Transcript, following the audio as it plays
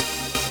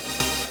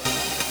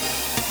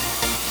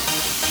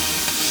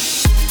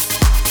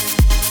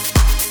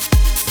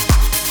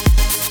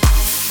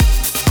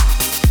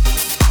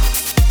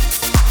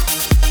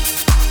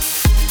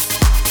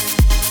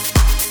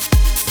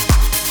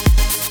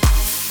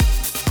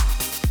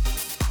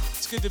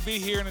good to be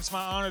here, and it's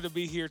my honor to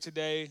be here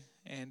today.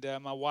 And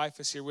my wife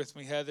is here with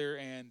me, Heather,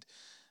 and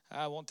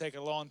I won't take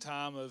a long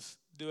time of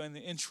doing the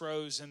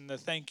intros and the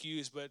thank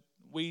yous, but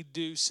we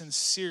do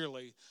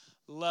sincerely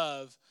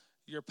love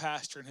your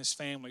pastor and his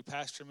family.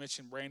 Pastor Mitch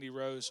and Brandy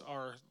Rose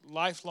are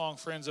lifelong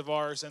friends of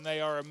ours, and they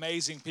are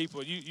amazing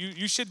people.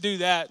 You should do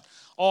that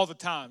all the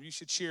time. You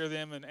should cheer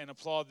them and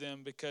applaud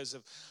them because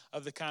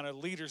of the kind of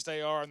leaders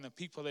they are and the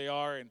people they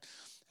are. And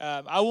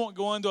I won't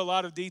go into a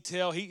lot of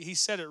detail. He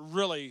said it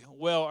really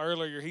well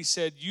earlier. He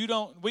said,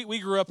 we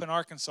grew up in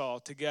Arkansas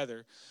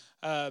together.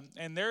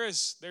 And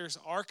there's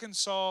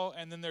Arkansas,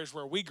 and then there's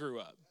where we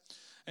grew up.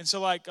 And so,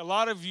 like, a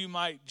lot of you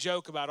might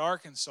joke about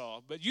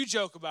Arkansas, but you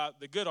joke about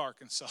the good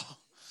Arkansas.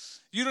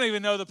 You don't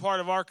even know the part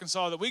of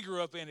Arkansas that we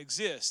grew up in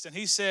exists. And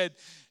he said,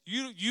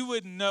 you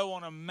wouldn't know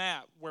on a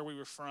map where we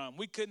were from.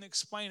 We couldn't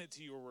explain it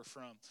to you where we're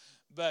from.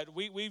 But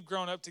we've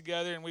grown up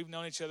together, and we've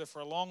known each other for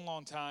a long,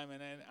 long time.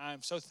 And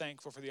I'm so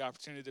thankful for the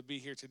opportunity to be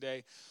here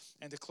today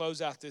and to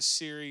close out this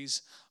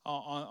series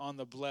on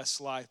the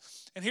blessed life.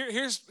 And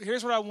here's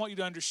what I want you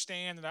to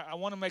understand, and I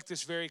want to make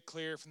this very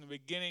clear from the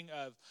beginning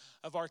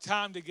of our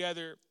time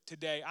together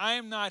today. I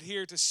am not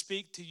here to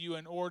speak to you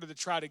in order to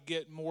try to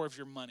get more of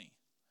your money.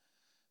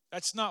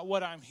 That's not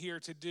what I'm here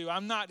to do.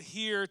 I'm not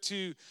here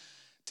to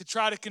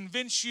try to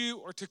convince you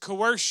or to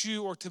coerce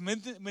you or to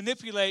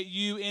manipulate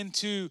you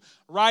into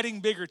writing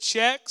bigger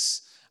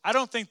checks. I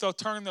don't think they'll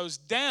turn those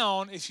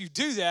down if you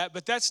do that,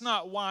 but that's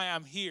not why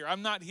I'm here.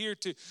 I'm not here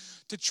to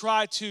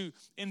try to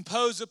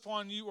impose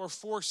upon you or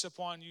force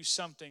upon you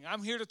something.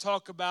 I'm here to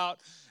talk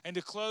about and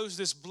to close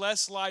this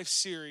Blessed Life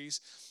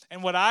series.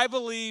 And what I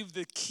believe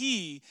the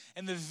key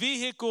and the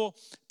vehicle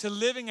to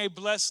living a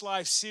Blessed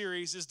Life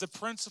series is the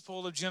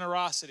principle of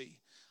generosity.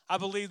 I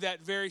believe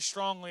that very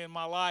strongly in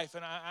my life,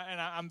 and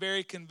I'm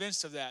very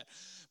convinced of that.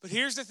 But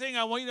here's the thing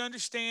I want you to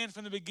understand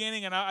from the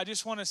beginning, and I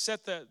just want to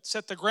set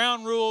the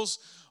ground rules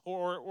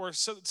or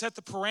set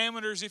the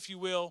parameters, if you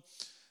will,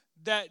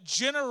 that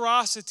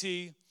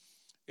generosity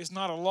is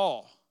not a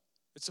law.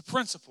 It's a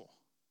principle.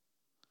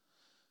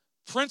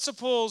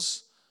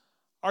 Principles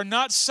are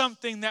not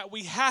something that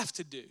we have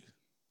to do.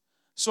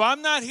 So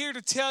I'm not here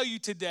to tell you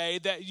today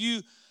that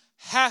you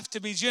have to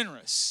be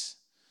generous.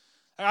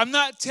 I'm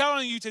not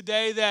telling you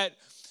today that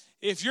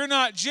if you're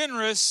not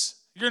generous,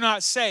 you're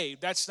not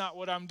saved. That's not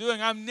what I'm doing.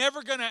 I'm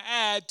never going to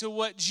add to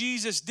what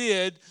Jesus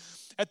did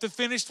at the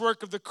finished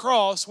work of the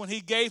cross when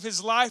he gave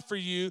his life for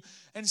you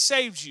and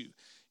saved you.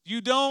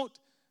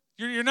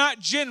 You're not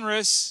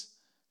generous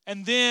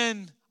and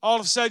then all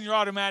of a sudden you're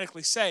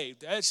automatically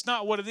saved. That's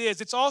not what it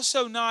is. It's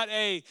also not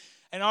an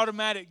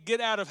automatic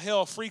get out of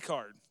hell free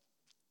card.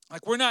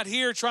 Like, we're not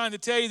here trying to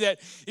tell you that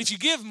if you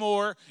give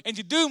more and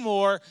you do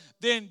more,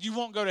 then you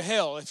won't go to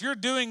hell. If you're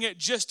doing it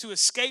just to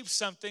escape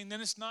something,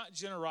 then it's not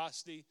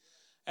generosity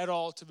at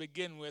all to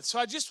begin with. So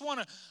I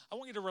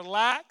want you to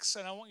relax,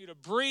 and I want you to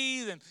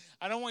breathe, and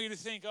I don't want you to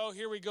think, oh,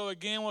 here we go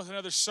again with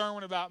another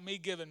sermon about me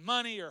giving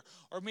money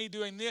or me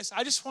doing this.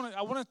 I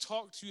want to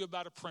talk to you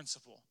about a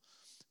principle,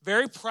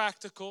 very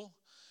practical.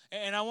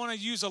 And I want to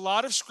use a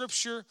lot of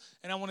scripture,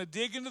 and I want to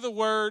dig into the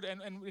word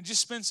and just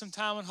spend some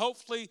time. And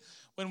hopefully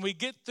when we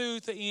get through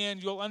at the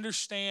end, you'll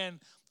understand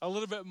a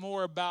little bit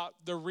more about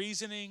the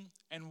reasoning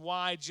and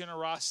why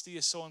generosity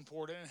is so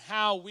important and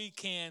how we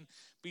can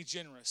be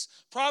generous.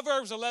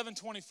 Proverbs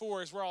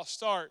 11:24 is where I'll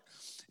start.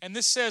 And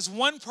this says,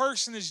 one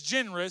person is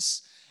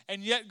generous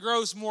and yet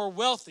grows more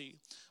wealthy,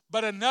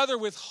 but another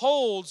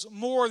withholds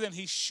more than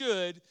he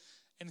should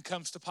and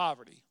comes to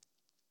poverty.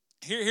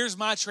 Here's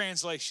my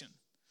translation.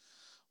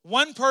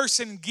 One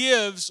person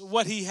gives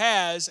what he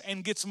has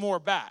and gets more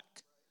back.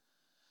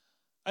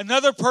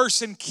 Another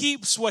person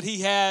keeps what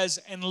he has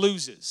and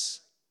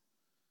loses.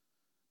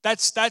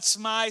 That's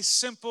my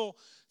simple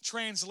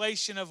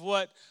translation of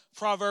what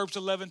Proverbs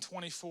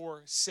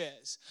 11:24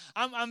 says.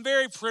 I'm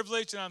very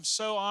privileged, and I'm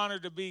so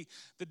honored to be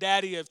the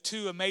daddy of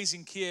two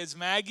amazing kids.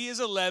 Maggie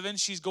is 11.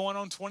 She's going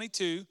on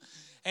 22.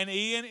 And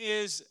Ian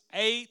is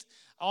 8,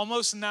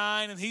 almost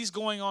 9, and he's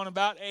going on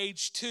about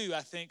age 2,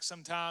 I think,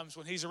 sometimes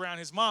when he's around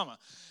his mama.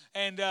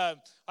 And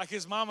like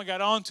his mama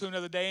got on to him the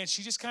other day, and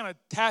she just kind of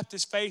tapped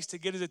his face to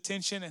get his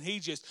attention, and he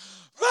just,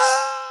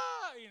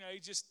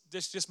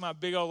 that's just my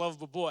big old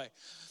lovable boy.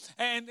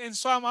 And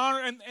so I'm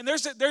honored, and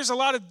there's a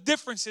lot of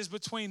differences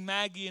between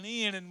Maggie and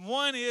Ian, and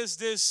one is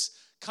this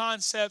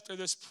concept or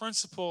this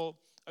principle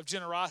of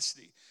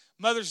generosity.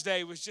 Mother's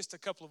Day was just a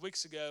couple of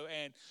weeks ago,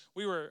 and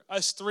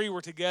us three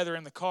were together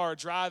in the car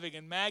driving,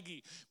 and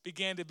Maggie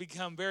began to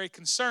become very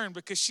concerned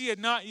because she had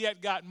not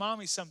yet got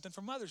Mommy something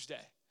for Mother's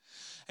Day.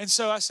 And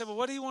so I said, well,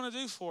 what do you want to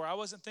do for her? I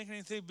wasn't thinking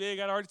anything big.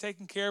 I'd already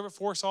taken care of it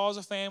for us all as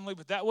a family,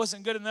 but that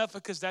wasn't good enough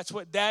because that's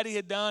what Daddy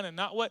had done and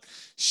not what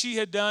she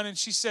had done. And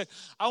she said,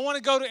 I want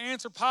to go to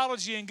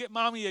Anthropologie and get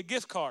Mommy a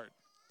gift card.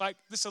 Like,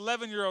 this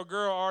 11-year-old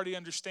girl already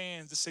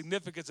understands the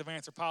significance of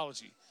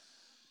Anthropologie.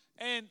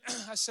 And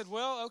I said,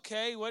 well,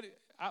 okay, what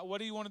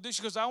do you want to do?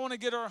 She goes, I want to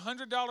get her a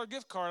 $100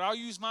 gift card. I'll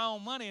use my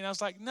own money. And I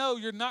was like, no,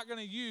 you're not going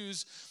to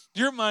use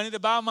your money to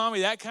buy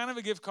Mommy that kind of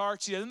a gift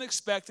card. She doesn't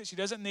expect it. She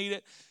doesn't need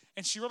it.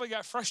 And she really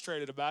got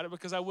frustrated about it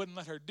because I wouldn't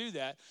let her do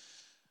that.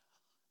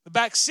 The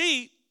back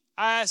seat,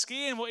 I asked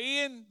Ian, well,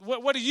 Ian,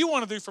 what do you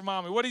want to do for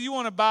Mommy? What do you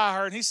want to buy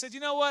her? And he said, you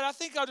know what? I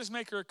think I'll just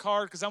make her a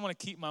card because I want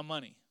to keep my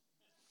money.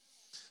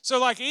 So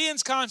like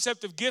Ian's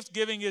concept of gift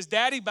giving is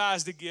Daddy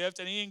buys the gift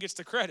and Ian gets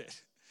the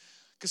credit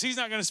because he's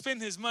not going to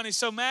spend his money.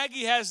 So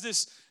Maggie has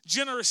this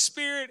generous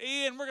spirit.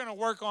 Ian, we're going to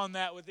work on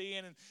that with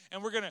Ian,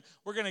 and we're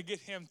going to get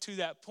him to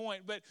that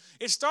point. But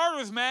it started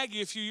with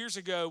Maggie a few years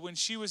ago when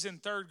she was in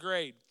 3rd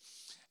grade,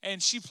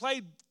 and she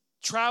played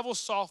travel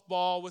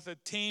softball with a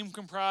team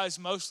comprised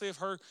mostly of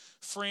her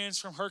friends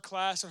from her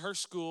class at her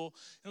school.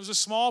 It was a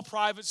small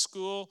private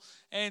school,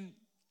 and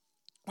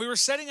we were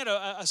sitting at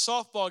a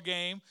softball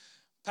game,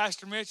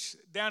 Pastor Mitch,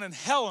 down in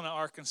Helena,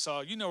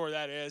 Arkansas. You know where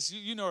that is.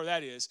 You know where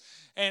that is.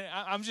 And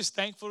I'm just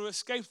thankful to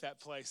escape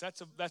that place.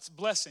 That's a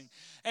blessing.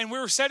 And we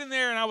were sitting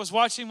there, and I was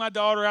watching my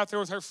daughter out there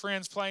with her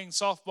friends playing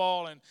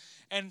softball,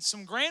 and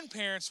some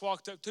grandparents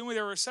walked up to me.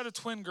 There were a set of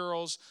twin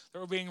girls that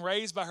were being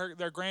raised by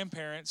their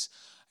grandparents,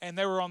 and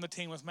they were on the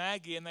team with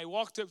Maggie. And they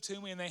walked up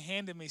to me, and they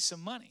handed me some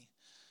money.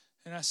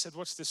 And I said,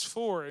 what's this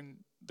for? And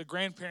the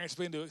grandparents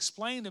began to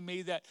explain to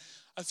me that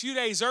a few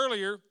days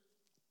earlier,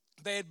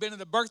 they had been at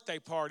the birthday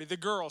party. The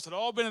girls had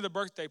all been at the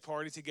birthday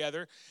party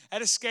together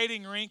at a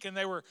skating rink, and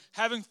they were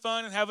having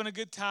fun and having a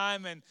good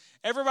time. And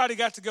everybody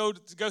got to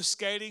go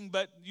skating,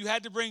 but you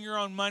had to bring your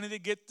own money to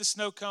get the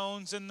snow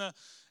cones and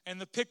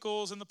the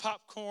pickles and the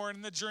popcorn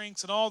and the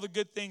drinks and all the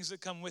good things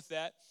that come with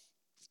that.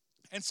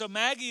 And so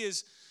Maggie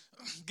is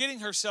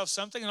getting herself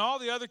something, and all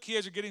the other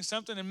kids are getting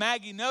something. And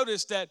Maggie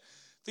noticed that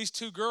these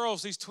two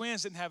girls, these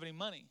twins, didn't have any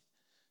money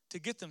to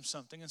get them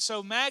something. And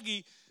so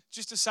Maggie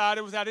just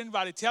decided, without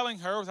anybody telling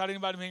her, without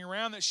anybody being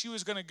around, that she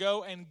was going to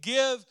go and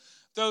give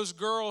those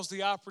girls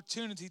the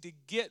opportunity to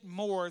get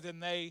more than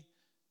they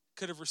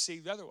could have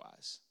received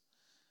otherwise.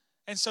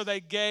 And so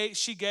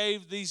she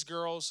gave these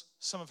girls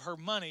some of her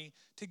money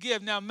to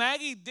give. Now,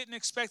 Maggie didn't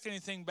expect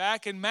anything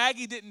back, and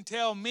Maggie didn't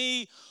tell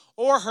me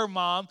or her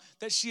mom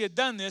that she had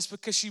done this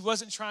because she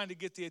wasn't trying to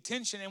get the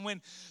attention. And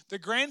when the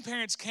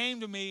grandparents came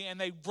to me and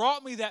they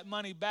brought me that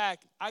money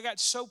back, I got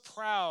so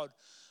proud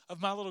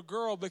of my little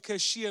girl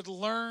because she had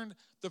learned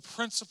the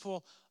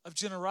principle of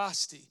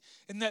generosity,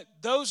 and that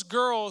those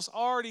girls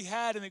already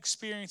had an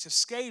experience of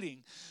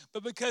skating.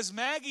 But because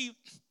Maggie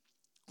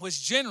was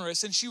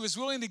generous and she was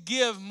willing to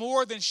give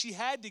more than she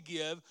had to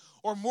give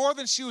or more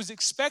than she was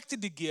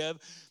expected to give,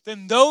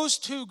 then those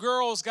two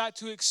girls got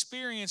to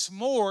experience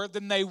more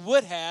than they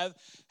would have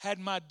had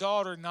my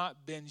daughter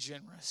not been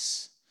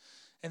generous.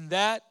 And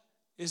that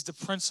is the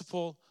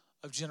principle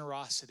of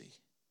generosity.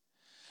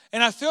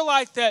 And I feel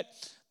like that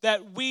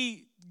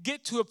we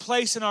get to a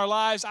place in our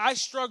lives, I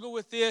struggle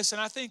with this,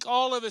 and I think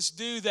all of us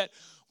do, that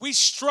we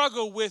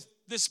struggle with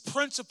this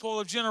principle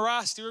of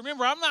generosity.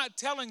 Remember, I'm not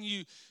telling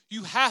you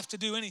you have to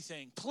do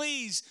anything.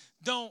 Please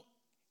don't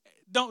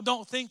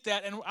think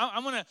that. And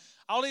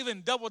I'll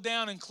even double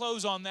down and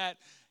close on that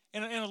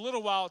in a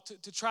little while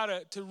to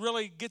try to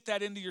really get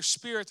that into your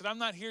spirit, that I'm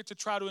not here to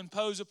try to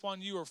impose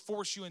upon you or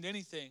force you into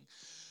anything.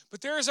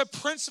 But there is a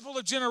principle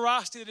of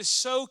generosity that is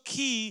so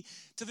key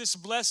to this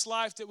blessed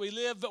life that we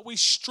live, but we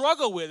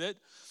struggle with it.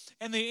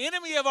 And the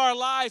enemy of our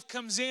life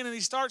comes in and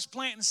he starts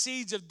planting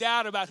seeds of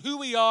doubt about who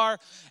we are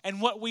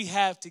and what we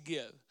have to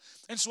give.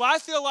 And so I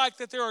feel like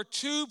that there are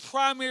two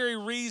primary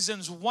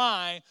reasons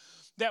why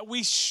that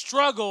we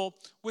struggle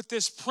with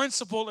this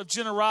principle of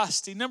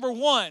generosity. Number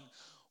one,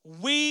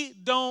 we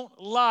don't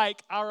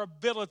like our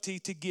ability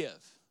to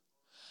give.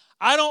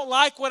 I don't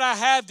like what I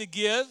have to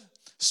give,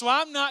 so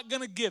I'm not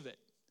going to give it.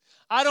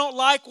 I don't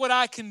like what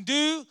I can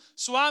do,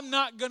 so I'm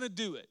not going to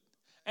do it.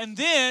 And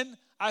then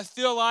I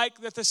feel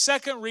like that the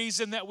second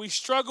reason that we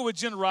struggle with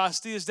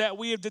generosity is that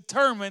we have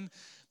determined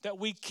that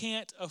we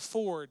can't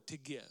afford to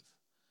give.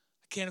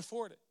 I can't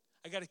afford it.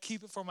 I got to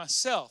keep it for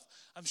myself.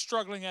 I'm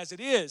struggling as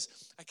it is.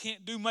 I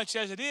can't do much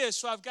as it is,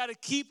 so I've got to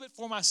keep it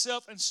for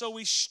myself. And so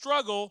we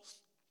struggle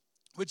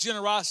with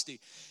generosity.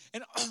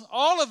 And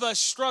all of us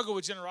struggle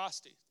with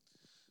generosity.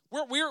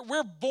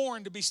 We're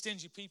born to be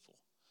stingy people.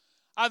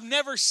 I've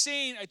never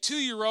seen a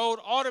 2-year-old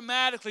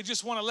automatically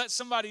just want to let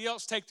somebody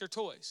else take their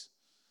toys.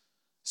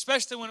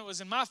 Especially when it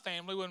was in my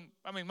family.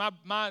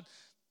 My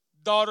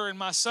daughter and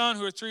my son,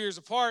 who are 3 years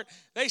apart,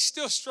 they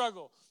still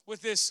struggle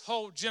with this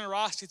whole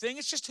generosity thing.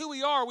 It's just who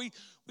we are. We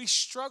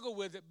struggle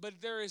with it,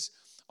 but there is,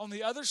 on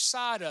the other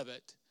side of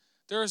it,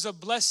 there is a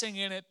blessing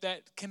in it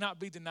that cannot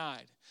be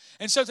denied.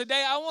 And so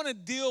today I want to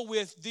deal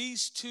with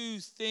these two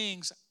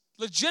things,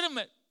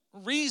 legitimate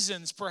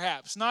reasons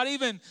perhaps, not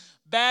even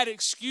bad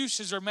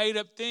excuses or made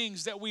up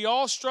things that we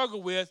all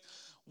struggle with.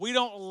 We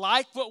don't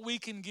like what we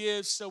can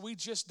give, so we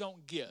just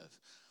don't give.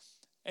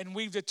 And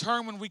we've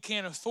determined we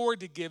can't afford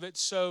to give it,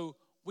 so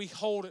we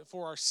hold it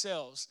for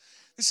ourselves.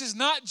 This is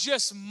not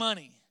just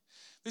money.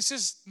 This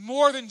is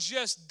more than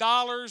just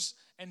dollars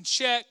and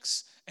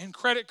checks and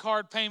credit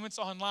card payments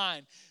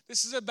online.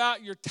 This is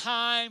about your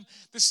time.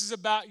 This is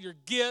about your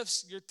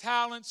gifts, your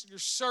talents, your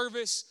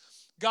service.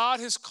 God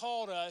has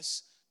called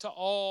us to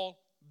all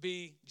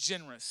be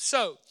generous.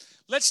 So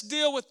let's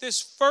deal with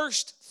this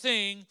first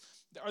thing,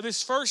 or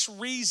this first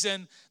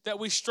reason that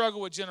we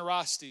struggle with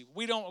generosity.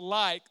 We don't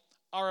like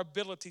our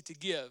ability to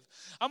give.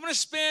 I'm going to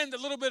spend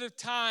a little bit of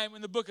time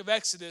in the book of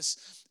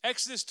Exodus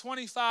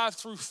 25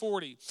 through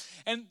 40.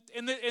 And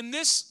in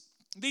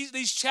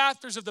these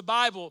chapters of the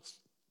Bible,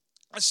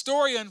 a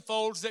story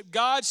unfolds that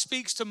God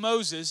speaks to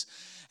Moses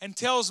and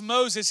tells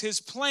Moses his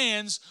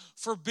plans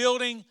for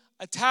building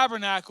a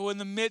tabernacle in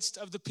the midst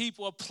of the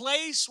people, a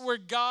place where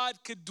God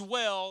could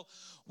dwell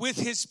with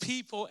his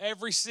people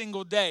every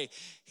single day.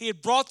 He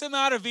had brought them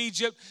out of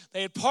Egypt.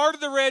 They had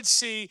parted the Red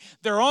Sea.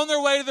 They're on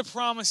their way to the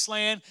Promised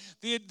Land.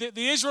 The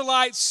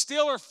Israelites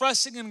still are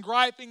fussing and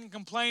griping and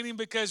complaining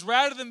because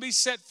rather than be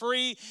set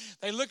free,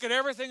 they look at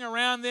everything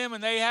around them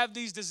and they have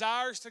these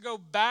desires to go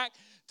back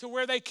to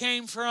where they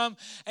came from.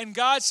 And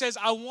God says,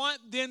 I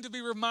want them to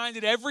be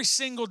reminded every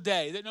single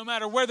day that no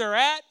matter where they're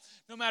at,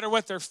 no matter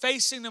what they're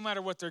facing, no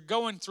matter what they're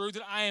going through,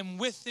 that I am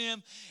with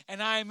them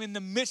and I am in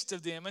the midst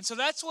of them. And so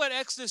that's what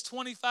Exodus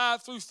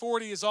 25 through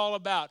 40 is all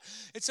about.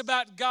 It's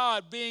about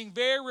God being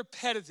very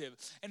repetitive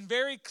and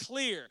very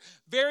clear,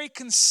 very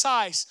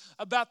concise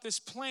about this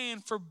plan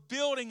for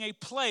building a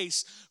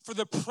place for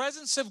the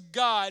presence of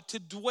God to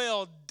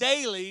dwell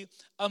daily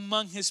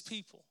among his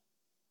people.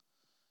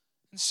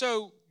 And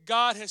so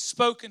God has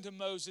spoken to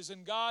Moses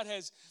and God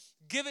has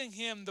given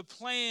him the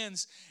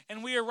plans,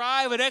 and we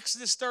arrive at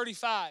Exodus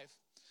 35.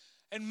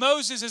 And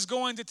Moses is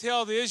going to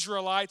tell the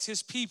Israelites,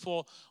 his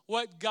people,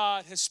 what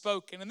God has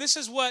spoken. And this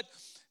is what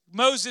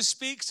Moses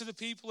speaks to the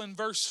people in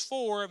verse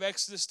 4 of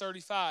Exodus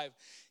 35.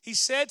 He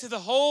said to the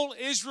whole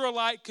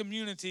Israelite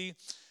community,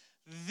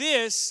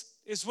 this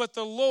is what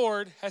the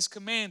Lord has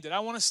commanded.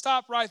 I want to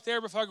stop right there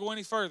before I go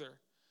any further.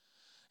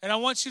 And I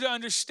want you to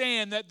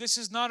understand that this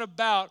is not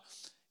about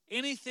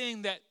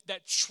anything that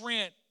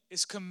Trent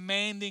is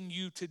commanding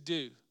you to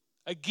do.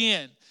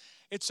 Again,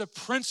 it's a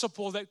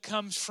principle that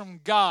comes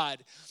from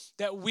God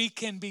that we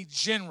can be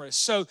generous.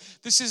 So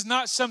this is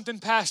not something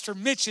Pastor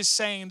Mitch is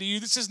saying to you.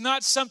 This is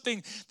not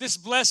something, this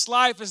blessed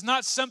life is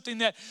not something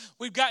that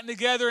we've gotten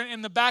together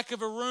in the back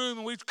of a room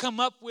and we've come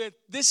up with.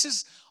 This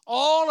is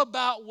all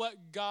about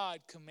what God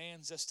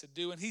commands us to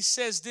do. And he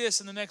says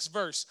this in the next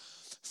verse,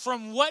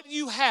 from what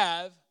you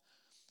have,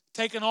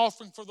 take an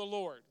offering for the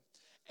Lord.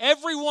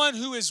 Everyone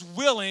who is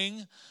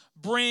willing,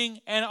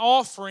 bring an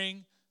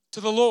offering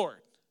to the Lord.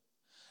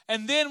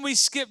 And then we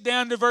skip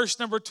down to verse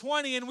number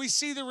 20 and we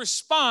see the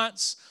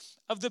response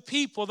of the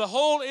people. The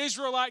whole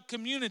Israelite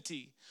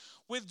community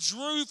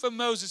withdrew from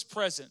Moses'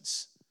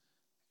 presence.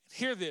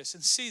 Hear this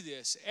and see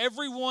this.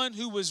 Everyone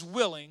who was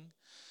willing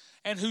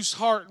and whose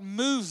heart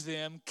moved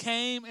them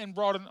came and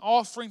brought an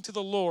offering to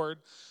the Lord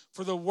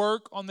for the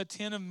work on the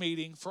tent of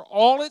meeting, for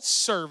all its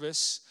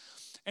service,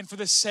 and for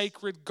the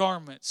sacred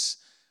garments.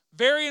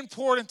 Very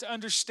important to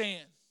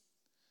understand.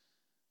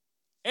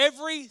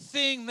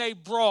 Everything they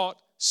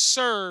brought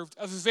served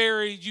a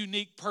very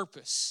unique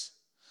purpose.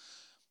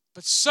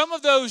 But some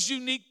of those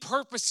unique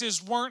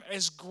purposes weren't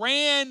as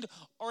grand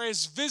or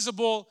as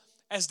visible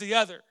as the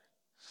other.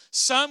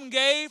 Some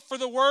gave for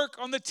the work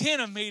on the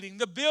tent of meeting,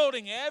 the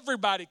building,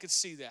 everybody could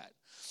see that.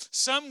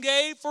 Some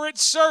gave for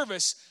its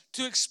service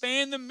to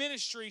expand the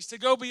ministries, to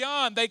go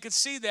beyond, they could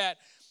see that.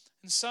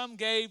 And some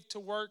gave to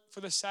work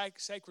for the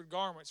sacred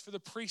garments, for the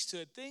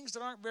priesthood, things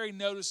that aren't very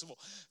noticeable,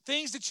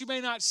 things that you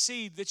may not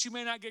see, that you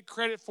may not get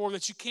credit for,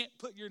 that you can't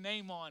put your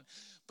name on.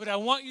 But I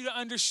want you to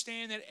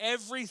understand that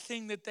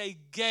everything that they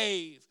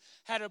gave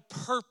had a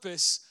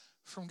purpose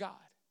from God.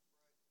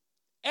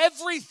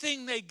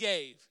 Everything they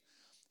gave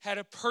had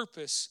a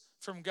purpose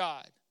from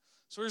God.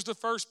 So here's the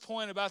first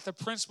point about the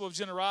principle of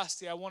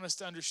generosity I want us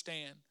to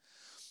understand.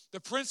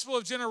 The principle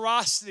of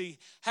generosity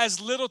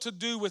has little to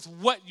do with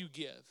what you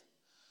give,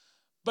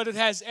 but it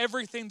has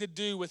everything to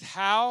do with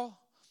how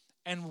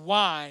and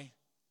why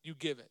you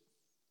give it.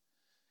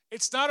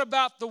 It's not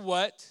about the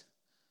what,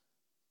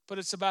 but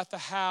it's about the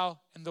how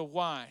and the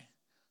why.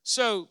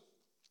 So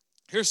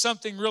here's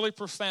something really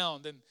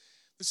profound, and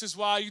this is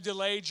why you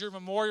delayed your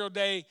Memorial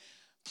Day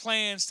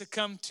plans to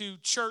come to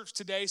church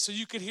today, so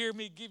you could hear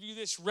me give you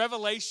this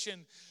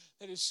revelation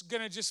that is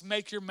going to just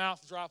make your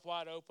mouth drop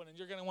wide open, and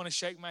you're going to want to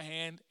shake my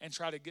hand and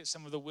try to get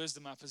some of the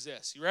wisdom I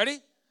possess. You ready?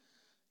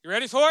 You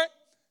ready for it?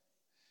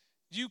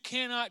 You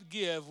cannot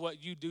give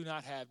what you do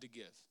not have to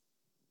give.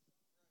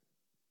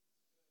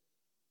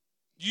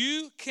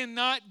 You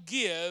cannot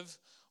give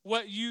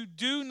what you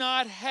do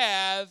not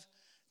have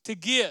to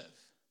give.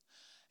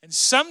 And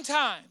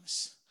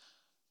sometimes,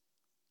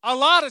 a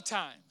lot of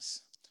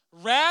times,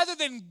 rather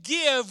than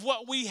give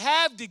what we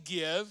have to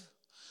give,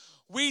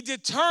 we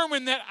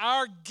determine that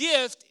our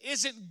gift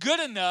isn't good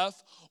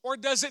enough or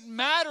doesn't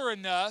matter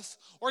enough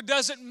or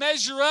doesn't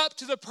measure up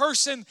to the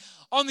person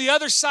on the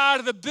other side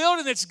of the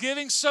building that's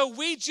giving, so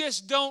we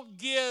just don't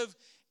give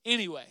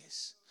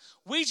anyways.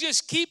 We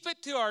just keep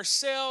it to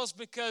ourselves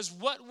because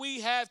what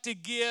we have to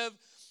give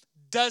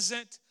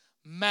doesn't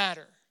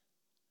matter.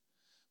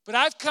 But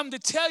I've come to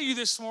tell you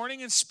this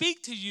morning and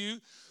speak to you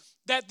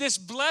that this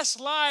blessed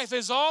life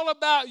is all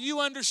about you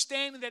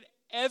understanding that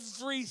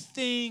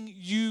everything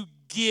you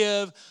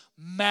give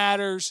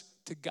matters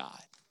to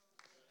God.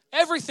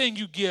 Everything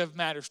you give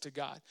matters to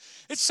God.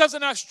 It's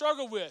something I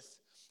struggle with.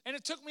 And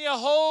it took me a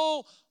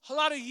whole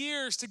lot of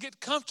years to get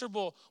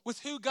comfortable with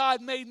who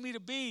God made me to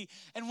be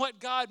and what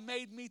God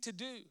made me to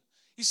do.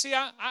 You see,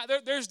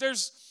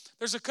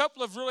 there's a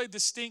couple of really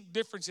distinct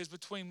differences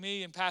between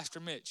me and Pastor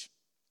Mitch.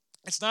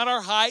 It's not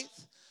our height.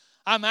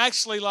 I'm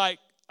actually like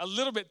a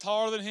little bit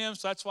taller than him,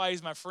 so that's why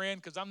he's my friend,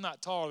 because I'm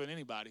not taller than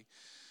anybody.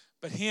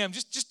 But him,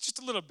 just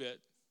a little bit.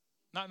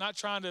 Not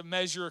trying to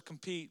measure or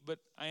compete, but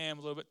I am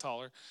a little bit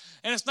taller.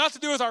 And it's not to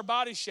do with our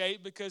body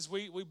shape, because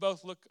we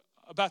both look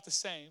about the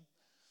same.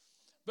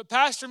 But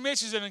Pastor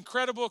Mitch is an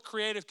incredible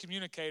creative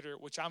communicator,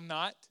 which I'm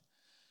not.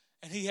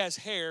 And he has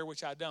hair,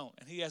 which I don't.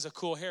 And he has a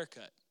cool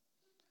haircut.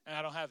 And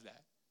I don't have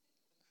that.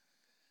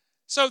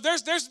 So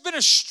there's been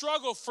a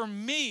struggle for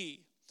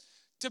me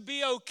to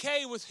be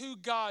okay with who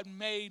God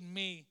made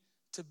me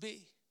to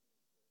be.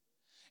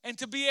 And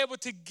to be able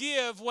to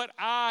give what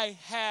I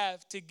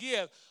have to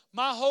give.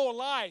 My whole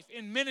life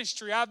in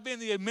ministry, I've been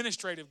the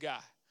administrative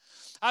guy.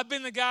 I've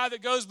been the guy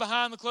that goes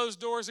behind the closed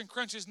doors and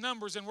crunches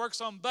numbers and works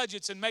on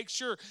budgets and makes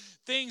sure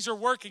things are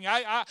working.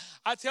 I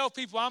tell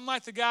people I'm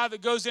like the guy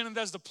that goes in and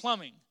does the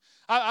plumbing.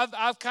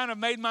 I've kind of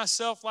made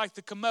myself like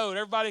the commode.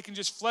 Everybody can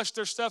just flush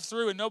their stuff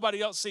through and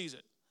nobody else sees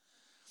it.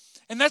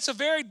 And that's a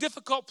very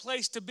difficult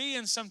place to be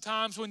in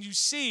sometimes when you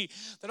see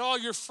that all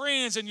your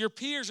friends and your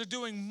peers are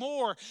doing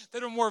more,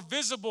 that are more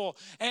visible.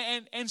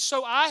 And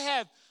so I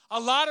have a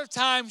lot of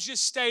times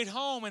just stayed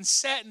home and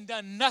sat and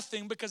done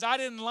nothing because I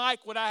didn't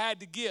like what I had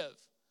to give.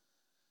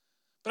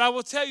 But I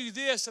will tell you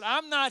this, that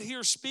I'm not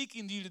here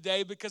speaking to you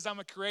today because I'm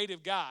a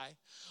creative guy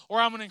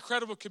or I'm an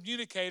incredible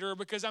communicator or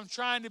because I'm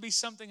trying to be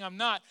something I'm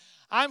not.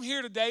 I'm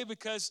here today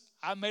because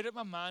I made up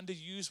my mind to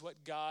use what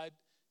God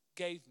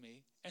gave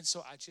me, and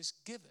so I just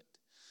give it.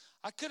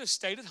 I could have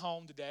stayed at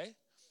home today.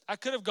 I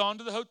could have gone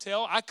to the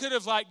hotel. I could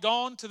have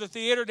gone to the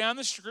theater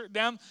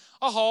down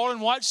a hall and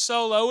watched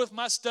Solo with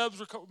my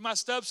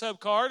StubHub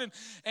card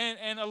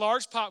and a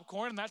large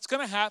popcorn, and that's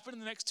going to happen in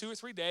the next 2 or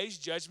 3 days.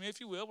 Judge me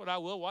if you will, but I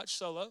will watch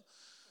Solo.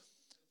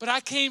 But I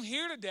came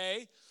here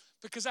today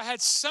because I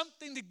had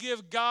something to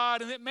give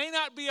God, and it may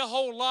not be a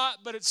whole lot,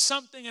 but it's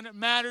something and it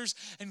matters,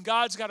 and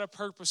God's got a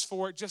purpose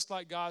for it, just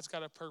like God's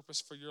got a purpose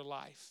for your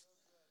life.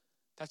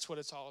 That's what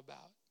it's all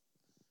about.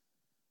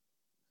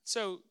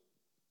 So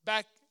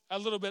back a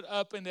little bit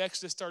up into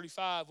Exodus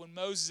 35, when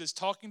Moses is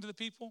talking to the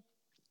people,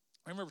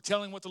 I remember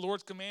telling what the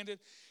Lord commanded.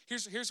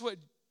 Here's what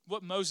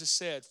Moses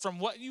said. From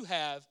what you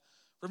have,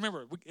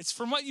 remember, it's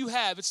from what you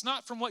have. It's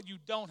not from what you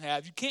don't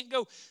have. You can't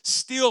go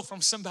steal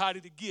from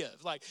somebody to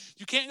give. Like,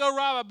 you can't go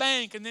rob a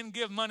bank and then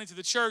give money to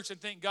the church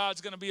and think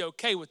God's going to be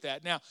okay with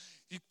that. Now,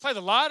 you play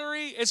the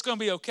lottery, it's going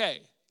to be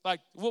okay. Like,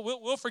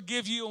 we'll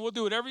forgive you and we'll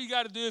do whatever you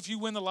got to do if you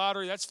win the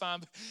lottery. That's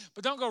fine.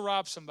 But don't go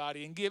rob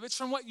somebody and give. It's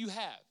from what you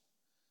have.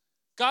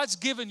 God's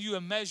given you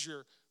a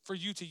measure for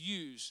you to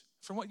use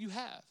from what you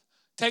have.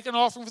 Take an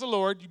offering for the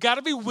Lord. You got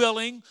to be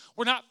willing.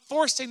 We're not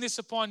forcing this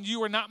upon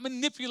you. We're not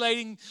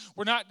manipulating.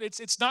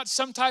 It's not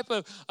some type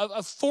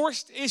of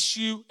forced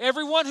issue.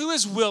 Everyone who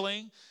is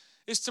willing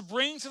is to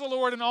bring to the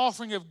Lord an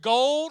offering of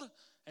gold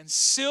and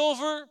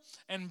silver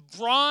and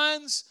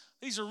bronze.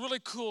 These are really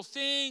cool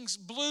things.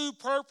 Blue,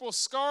 purple,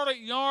 scarlet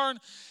yarn,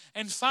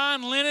 and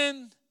fine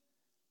linen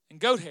and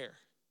goat hair.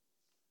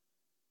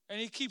 And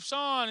he keeps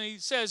on, and he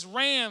says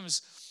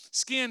rams,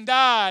 skin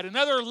dyed, and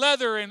other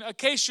leather, and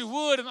acacia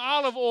wood, and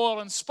olive oil,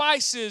 and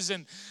spices,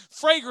 and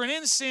fragrant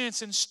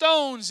incense, and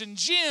stones, and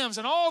gems,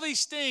 and all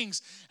these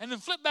things. And then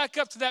flip back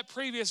up to that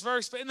previous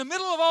verse. But in the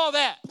middle of all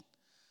that,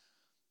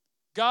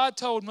 God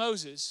told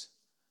Moses,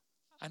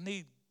 I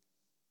need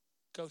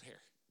goat hair.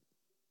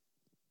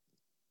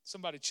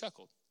 Somebody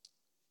chuckled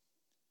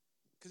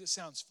because it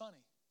sounds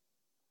funny.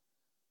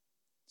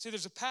 See,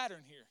 there's a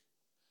pattern here.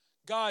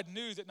 God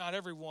knew that not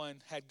everyone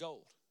had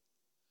gold.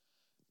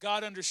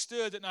 God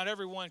understood that not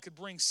everyone could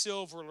bring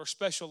silver or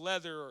special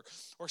leather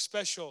or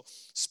special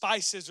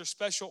spices or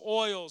special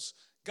oils.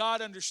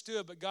 God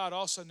understood, but God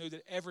also knew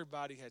that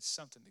everybody had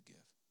something to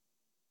give.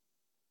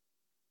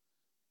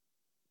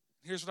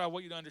 Here's what I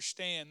want you to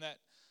understand, that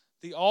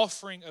the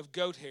offering of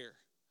goat hair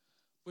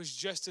was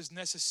just as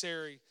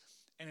necessary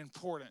and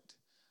important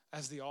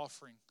as the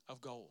offering of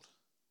gold.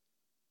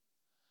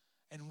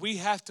 And we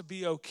have to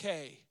be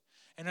okay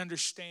and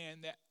understand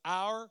that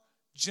our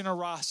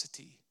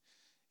generosity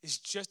is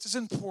just as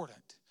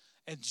important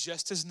and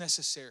just as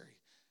necessary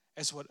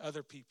as what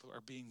other people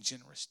are being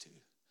generous to.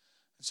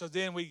 And so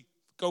then we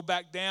go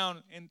back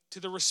down into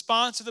the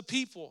response of the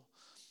people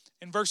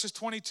in verses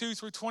 22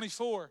 through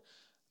 24.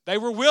 They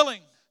were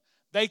willing.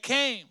 They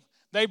came.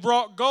 They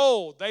brought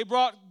gold. They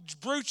brought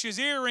brooches,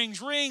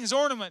 earrings, rings,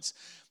 ornaments.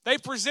 They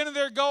presented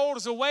their gold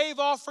as a wave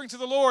offering to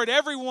the Lord.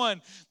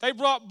 Everyone. They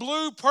brought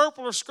blue,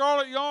 purple, or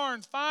scarlet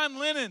yarn, fine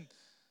linen.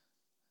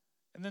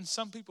 And then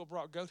some people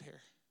brought goat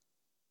hair.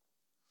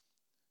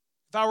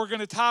 If I were going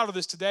to title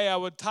this today, I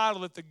would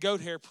title it the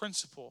goat hair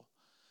principle.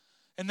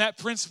 And that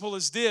principle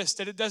is this,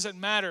 that it doesn't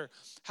matter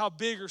how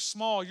big or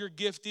small your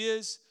gift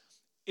is,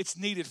 it's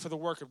needed for the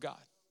work of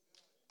God.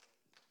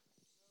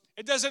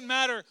 It doesn't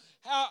matter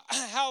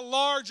how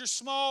large or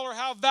small or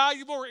how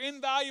valuable or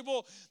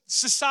invaluable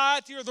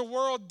society or the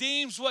world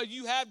deems what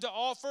you have to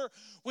offer.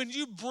 When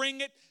you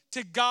bring it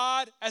to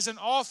God as an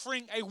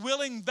offering, a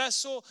willing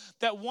vessel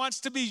that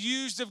wants to be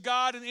used of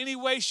God in any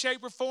way,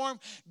 shape, or form,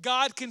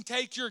 God can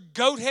take your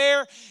goat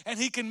hair and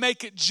He can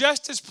make it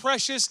just as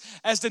precious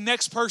as the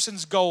next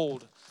person's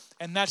gold.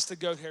 And that's the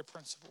goat hair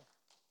principle.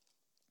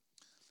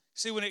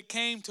 See, when it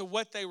came to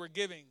what they were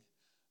giving,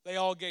 they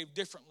all gave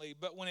differently.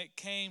 But when it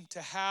came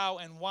to how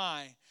and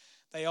why,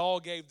 they all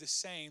gave the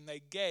same.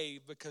 They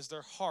gave because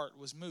their heart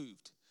was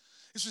moved.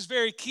 This was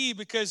very key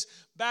because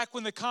back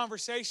when the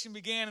conversation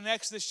began in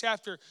Exodus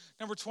chapter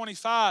number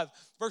 25,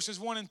 verses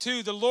 1 and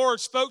 2, the Lord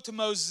spoke to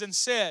Moses and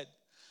said,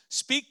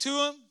 "Speak to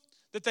them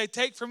that they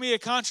take from me a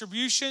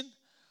contribution,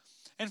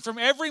 and from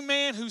every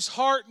man whose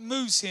heart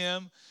moves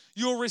him,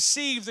 you'll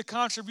receive the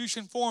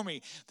contribution for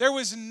me." There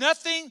was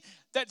nothing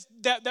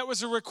that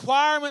was a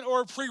requirement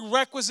or a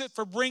prerequisite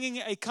for bringing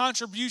a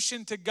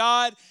contribution to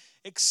God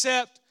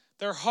except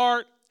their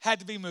heart had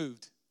to be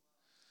moved.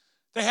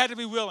 They had to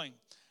be willing.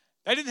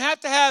 They didn't have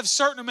to have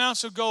certain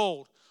amounts of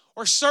gold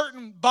or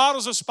certain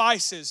bottles of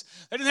spices.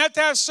 They didn't have to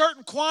have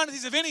certain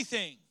quantities of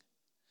anything.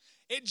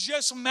 It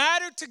just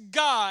mattered to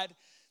God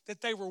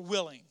that they were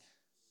willing.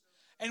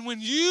 And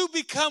when you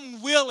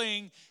become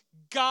willing,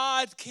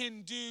 God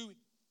can do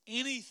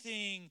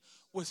anything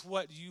with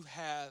what you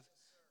have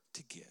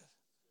to give.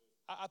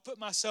 I put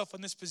myself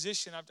in this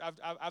position.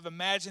 I've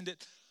imagined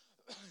it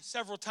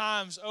several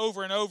times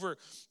over and over,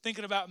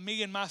 thinking about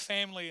me and my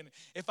family. And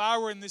if I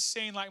were in this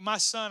scene, like my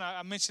son,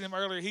 I mentioned him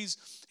earlier,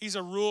 he's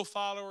a rule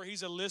follower,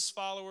 he's a list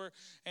follower,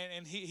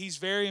 and he's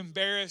very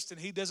embarrassed, and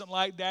he doesn't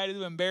like Daddy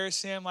to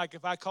embarrass him. Like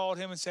if I called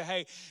him and said,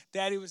 "Hey,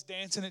 Daddy was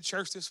dancing at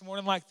church this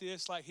morning like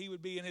this," like he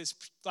would be in his,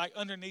 like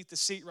underneath the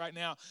seat right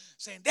now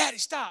saying, "Daddy,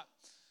 stop."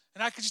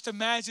 And I could just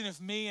imagine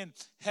if me and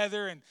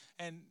Heather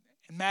and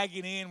Maggie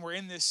and Ian were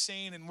in this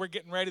scene and we're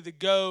getting ready to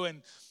go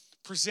and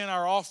present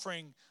our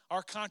offering,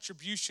 our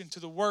contribution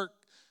to the work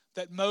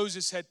that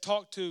Moses had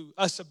talked to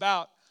us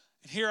about.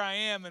 And here I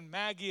am, and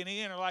Maggie and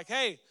Ian are like,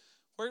 "Hey,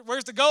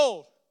 where's the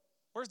gold?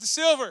 Where's the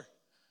silver?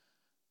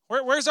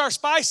 Where's our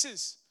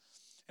spices?"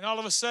 And all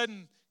of a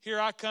sudden, here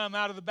I come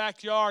out of the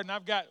backyard, and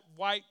I've got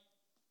white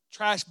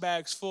trash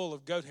bags full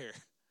of goat hair.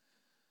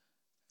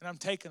 And I'm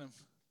taking them.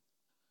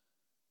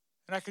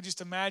 And I could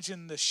just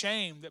imagine the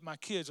shame that my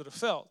kids would have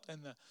felt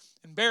and the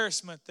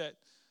embarrassment that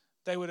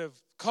they would have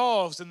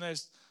caused. And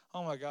there's,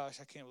 "Oh my gosh,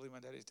 I can't believe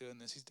my daddy's doing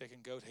this. He's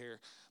taking goat hair.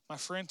 My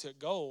friend took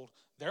gold.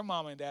 Their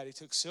mom and daddy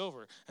took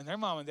silver. And their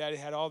mom and daddy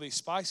had all these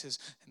spices.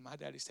 And my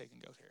daddy's taking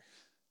goat hair."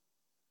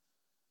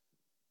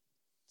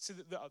 See,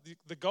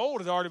 the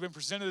gold had already been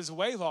presented as a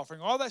wave offering.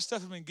 All that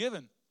stuff had been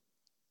given.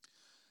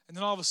 And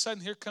then all of a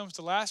sudden, here comes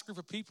the last group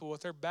of people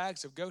with their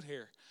bags of goat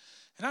hair.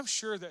 And I'm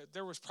sure that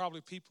there was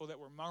probably people that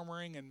were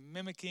murmuring and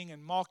mimicking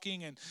and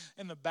mocking and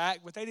in the back,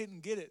 but they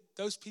didn't get it.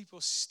 Those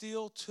people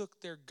still took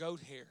their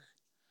goat hair,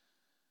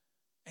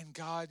 and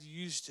God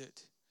used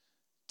it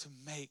to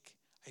make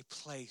a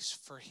place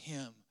for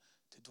Him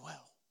to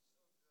dwell.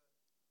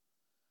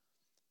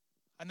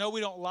 I know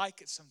we don't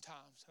like it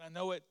sometimes, and I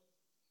know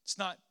it's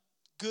not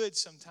good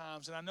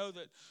sometimes, and I know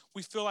that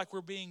we feel like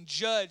we're being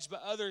judged by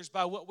others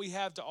by what we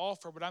have to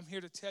offer, but I'm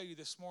here to tell you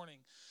this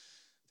morning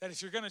that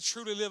if you're going to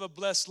truly live a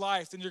blessed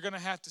life, then you're going to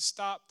have to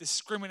stop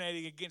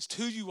discriminating against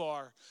who you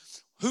are,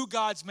 who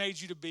God's made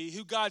you to be,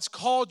 who God's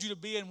called you to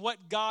be, and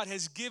what God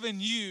has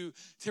given you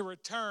to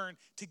return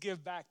to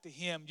give back to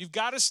Him. You've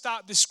got to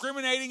stop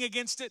discriminating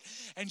against it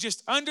and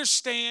just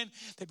understand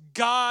that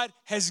God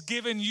has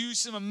given you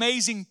some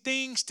amazing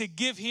things to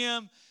give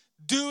Him.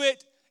 Do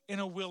it in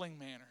a willing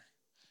manner,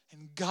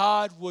 and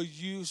God will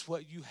use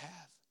what you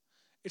have.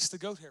 It's the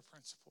goat hair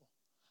principle.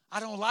 I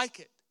don't like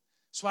it,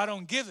 so I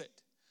don't give it.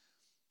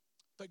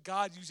 But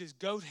God uses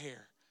goat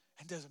hair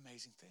and does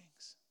amazing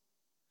things.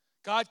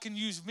 God can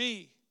use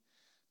me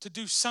to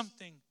do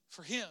something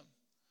for Him.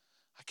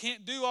 I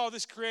can't do all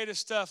this creative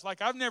stuff. Like,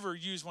 I've never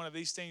used one of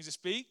these things to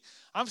speak.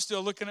 I'm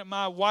still looking at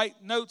my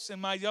white notes in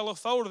my yellow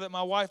folder that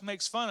my wife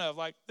makes fun of.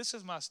 Like, this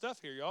is my stuff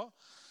here, y'all.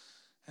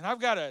 And I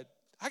got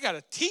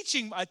a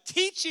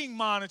teaching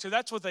monitor.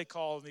 That's what they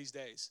call them these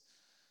days.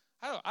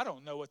 I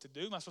don't know what to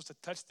do. Am I supposed to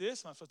touch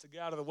this? Am I supposed to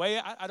get out of the way?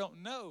 I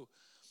don't know.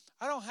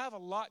 I don't have a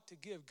lot to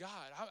give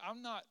God.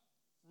 I'm not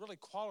really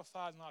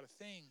qualified in a lot of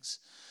things.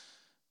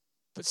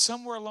 But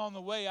somewhere along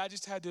the way, I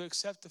just had to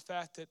accept the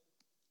fact that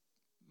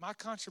my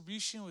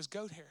contribution was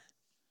goat hair.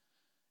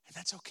 And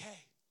that's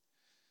okay,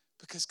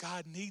 because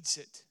God needs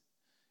it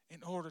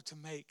in order to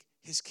make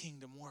His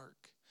kingdom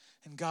work.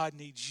 And God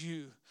needs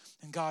you,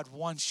 and God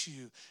wants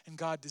you, and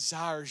God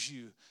desires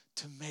you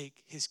to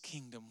make His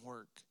kingdom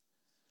work.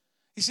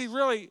 You see,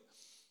 really,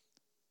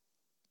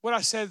 what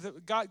I said,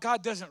 that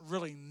God doesn't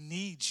really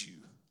need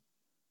you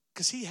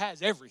because He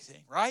has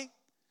everything, right?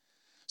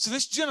 So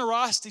this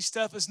generosity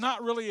stuff is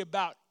not really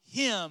about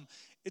Him.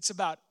 It's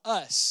about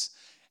us.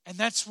 And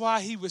that's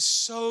why he was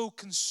so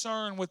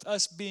concerned with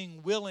us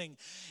being willing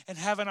and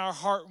having our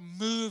heart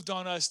moved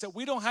on us, that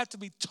we don't have to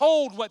be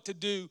told what to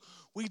do.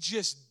 We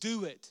just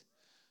do it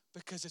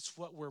because it's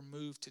what we're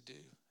moved to do.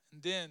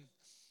 And then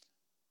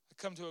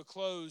I come to a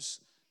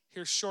close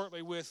here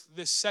shortly with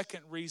this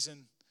second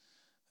reason,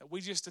 that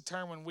we just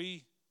determine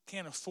we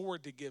can't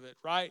afford to give it,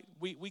 right?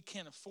 We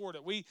can't afford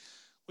it.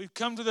 We've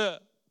come to the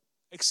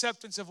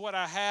acceptance of what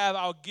I have,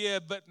 I'll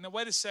give, but no,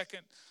 wait a second.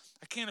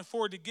 I can't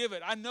afford to give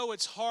it. I know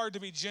it's hard to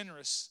be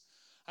generous.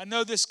 I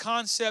know this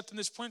concept and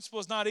this principle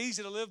is not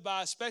easy to live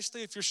by,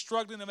 especially if you're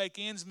struggling to make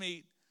ends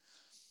meet.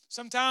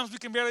 Sometimes we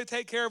can barely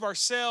take care of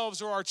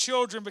ourselves or our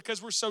children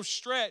because we're so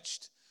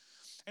stretched.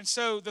 And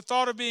so the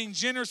thought of being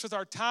generous with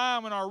our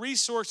time and our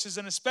resources,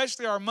 and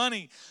especially our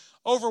money,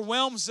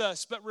 overwhelms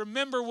us. But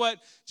remember what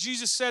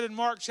Jesus said in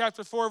Mark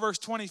chapter 4, verse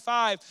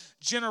 25.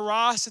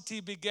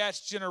 Generosity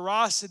begets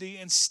generosity,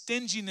 and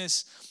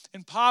stinginess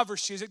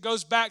impoverishes. It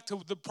goes back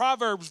to the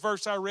Proverbs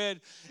verse I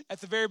read at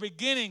the very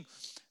beginning,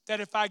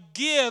 that if I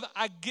give,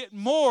 I get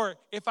more.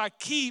 If I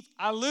keep,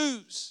 I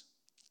lose.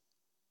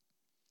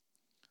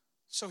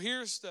 So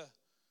here's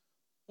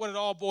what it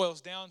all boils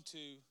down to.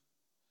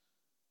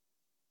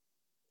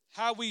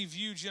 How we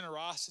view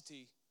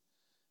generosity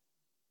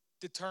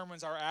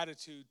determines our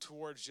attitude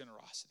towards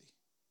generosity.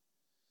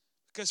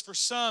 Because for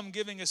some,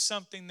 giving is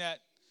something that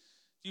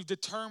you've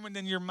determined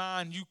in your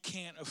mind you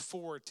can't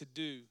afford to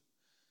do.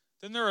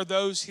 Then there are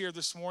those here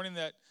this morning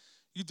that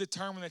you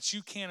determine that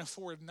you can't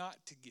afford not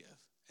to give,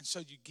 and so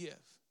you give.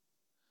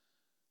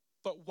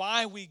 But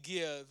why we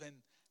give and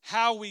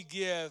how we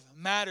give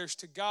matters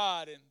to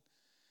God. And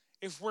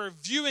if we're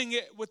viewing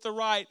it with the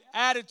right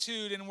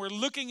attitude and we're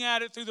looking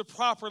at it through the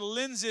proper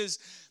lenses,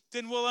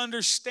 then we'll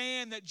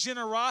understand that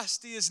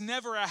generosity is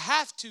never a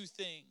have-to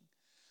thing,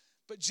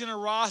 but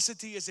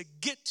generosity is a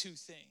get-to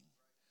thing.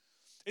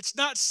 It's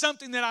not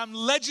something that I'm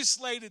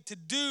legislated to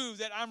do,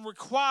 that I'm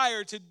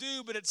required to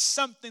do, but it's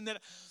something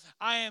that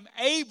I am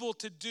able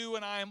to do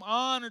and I am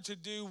honored to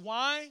do.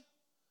 Why?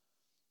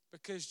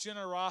 Because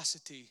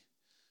generosity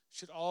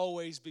should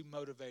always be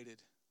motivated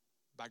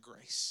by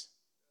grace.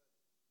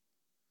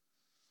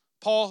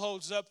 Paul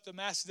holds up the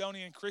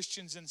Macedonian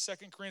Christians in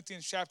 2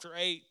 Corinthians chapter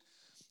 8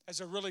 as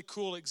a really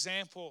cool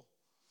example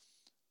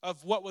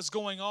of what was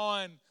going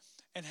on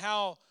and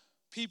how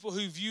people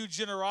who viewed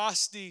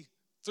generosity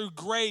through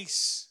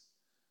grace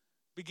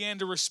began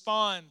to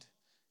respond.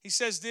 He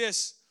says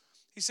this.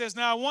 He says,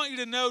 now I want you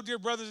to know, dear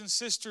brothers and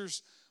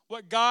sisters,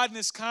 what God in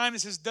His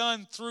kindness has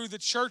done through the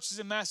churches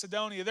in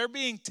Macedonia. They're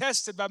being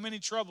tested by many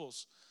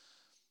troubles.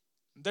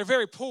 They're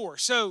very poor.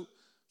 So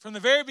from the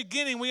very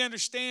beginning, we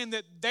understand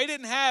that they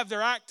didn't have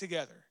their act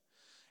together.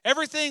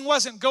 Everything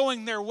wasn't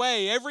going their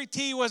way. Every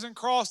T wasn't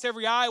crossed.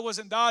 Every I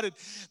wasn't dotted.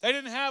 They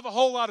didn't have a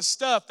whole lot of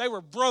stuff. They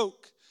were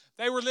broke.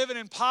 They were living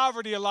in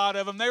poverty, a lot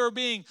of them. They were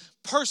being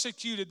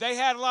persecuted. They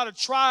had a lot of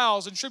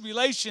trials and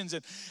tribulations,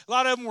 and a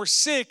lot of them were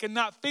sick and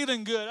not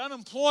feeling good.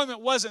 Unemployment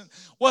wasn't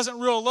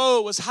real low.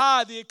 It was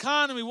high. The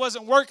economy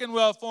wasn't working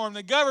well for them.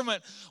 The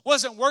government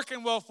wasn't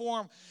working well for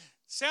them.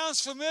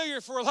 Sounds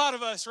familiar for a lot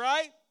of us,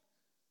 right?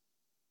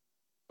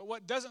 But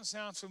what doesn't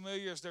sound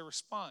familiar is their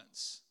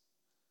response.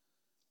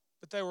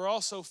 But they were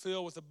also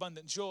filled with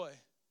abundant joy,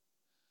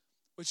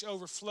 which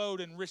overflowed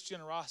in rich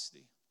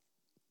generosity.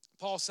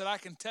 Paul said, I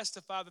can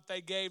testify that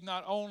they gave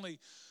not only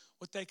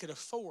what they could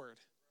afford,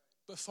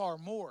 but far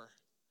more.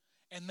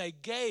 And they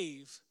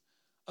gave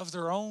of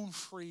their own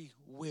free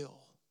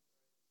will.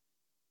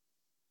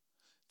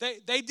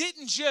 They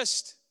didn't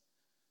just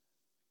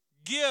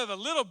give a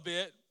little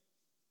bit,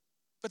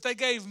 but they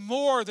gave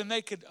more than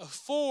they could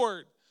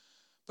afford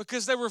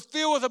because they were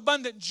filled with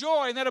abundant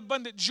joy, and that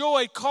abundant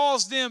joy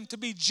caused them to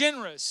be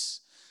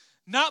generous.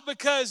 Not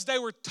because they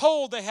were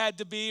told they had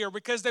to be, or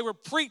because they were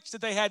preached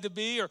that they had to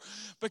be, or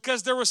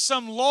because there was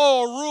some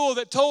law or rule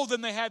that told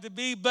them they had to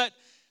be, but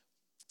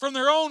from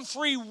their own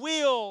free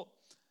will,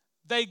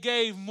 they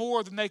gave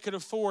more than they could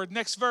afford.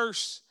 Next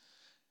verse.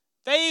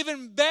 They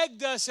even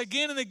begged us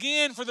again and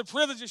again for the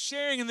privilege of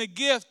sharing in the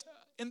gift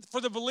for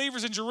the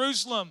believers in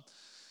Jerusalem.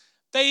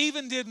 They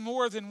even did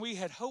more than we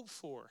had hoped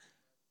for.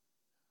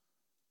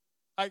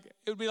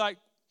 It would be like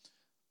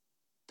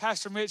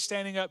Pastor Mitch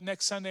standing up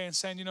next Sunday and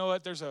saying, you know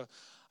what, there's an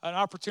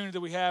opportunity that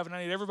we have, and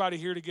I need everybody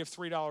here to give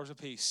 $3 a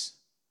piece.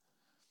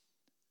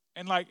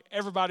 And like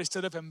everybody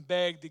stood up and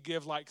begged to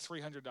give like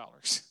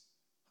 $300.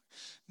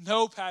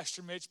 No,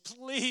 Pastor Mitch,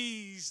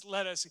 please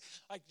let us.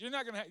 Like you're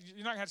not gonna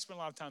have to spend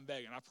a lot of time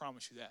begging. I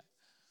promise you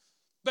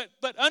that.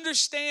 But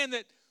understand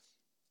that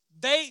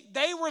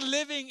they were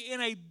living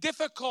in a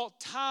difficult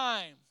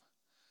time.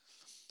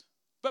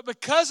 But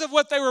because of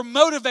what they were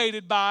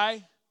motivated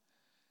by,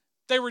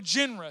 they were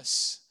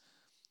generous.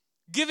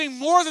 Giving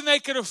more than they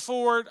could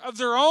afford of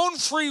their own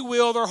free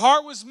will, their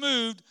heart was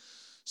moved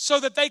so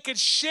that they could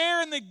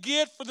share in the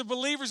gift for the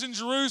believers in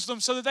Jerusalem,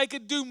 so that they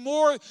could do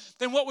more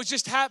than what was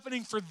just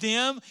happening for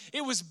them.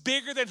 It was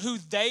bigger than who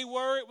they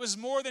were. It was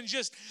more than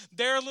just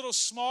their little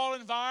small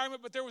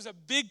environment, but there was a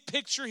big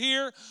picture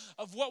here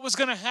of what was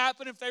going to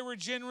happen if they were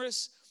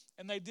generous.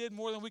 and they did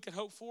more than we could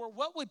hope for,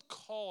 what would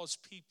cause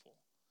people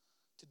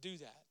to do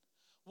that?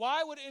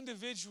 Why would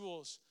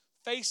individuals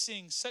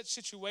facing such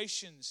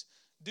situations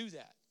do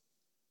that?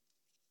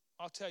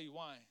 I'll tell you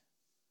why.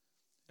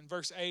 In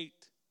verse 8,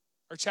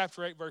 or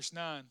chapter 8, verse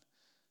 9,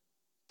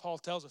 Paul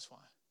tells us why.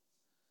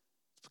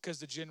 It's because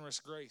of the generous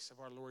grace of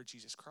our Lord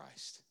Jesus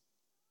Christ.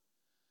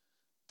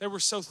 They were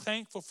so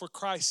thankful for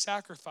Christ's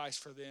sacrifice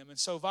for them and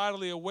so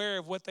vitally aware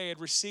of what they had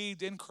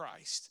received in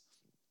Christ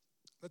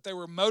that they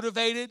were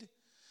motivated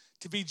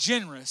to be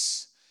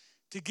generous,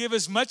 to give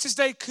as much as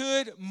they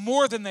could,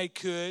 more than they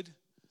could,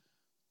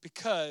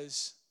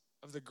 because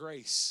of the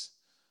grace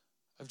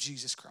of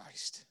Jesus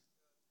Christ.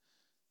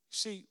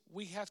 See,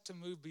 we have to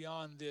move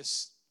beyond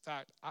this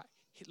fact.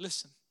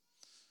 Listen,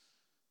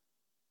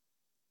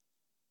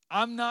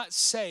 I'm not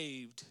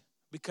saved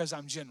because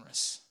I'm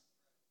generous.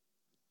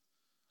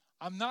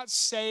 I'm not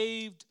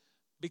saved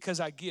because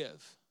I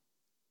give.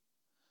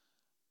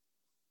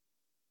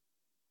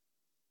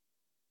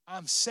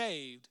 I'm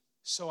saved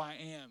so I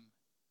am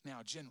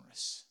now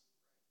generous.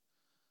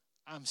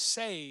 I'm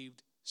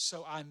saved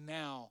so I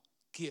now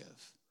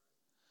give.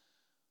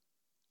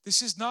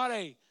 This is not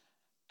a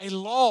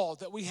law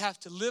that we have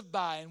to live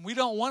by, and we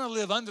don't want to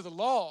live under the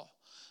law.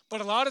 But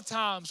a lot of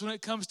times when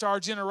it comes to our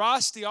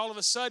generosity, all of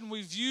a sudden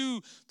we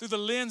view through the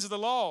lens of the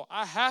law.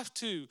 I have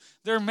to.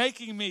 They're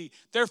making me.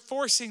 They're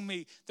forcing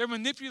me. They're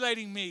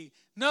manipulating me.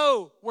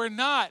 No, we're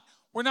not.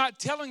 We're not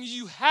telling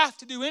you have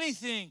to do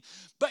anything,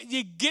 but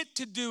you get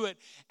to do it.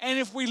 And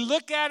if we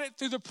look at it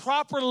through the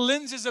proper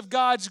lenses of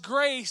God's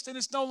grace, then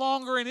it's no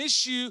longer an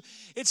issue.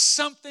 It's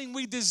something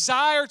we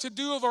desire to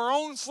do of our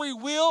own free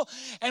will.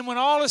 And when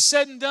all is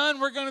said and done,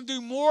 we're going to do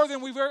more than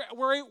we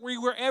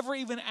were ever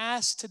even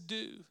asked to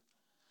do.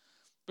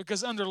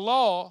 Because under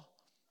law,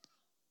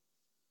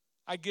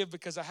 I give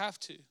because I have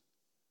to.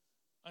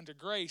 Under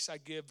grace, I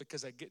give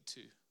because I get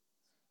to.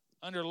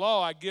 Under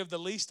law, I give the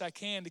least I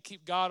can to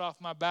keep God off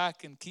my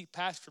back and keep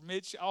Pastor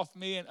Mitch off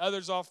me and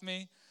others off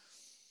me.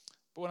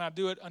 But when I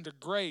do it under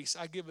grace,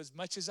 I give as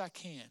much as I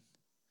can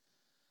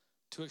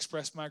to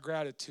express my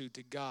gratitude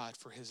to God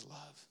for His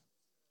love.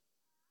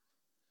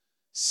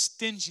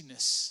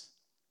 Stinginess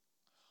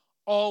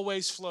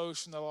always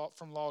flows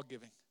from law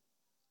giving.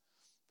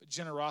 But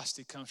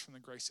generosity comes from the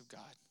grace of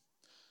God.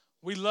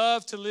 We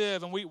love to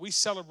live, and we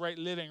celebrate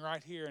living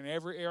right here in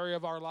every area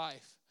of our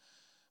life.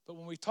 But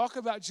when we talk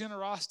about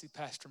generosity,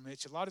 Pastor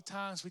Mitch, a lot of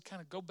times we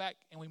kind of go back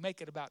and we make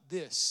it about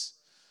this.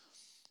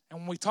 And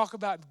when we talk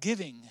about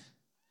giving,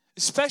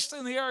 especially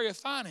in the area of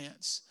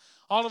finance,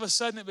 all of a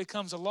sudden it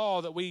becomes a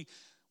law that we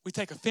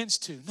take offense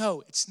to.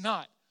 No, it's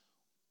not.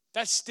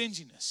 That's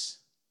stinginess.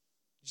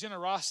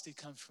 Generosity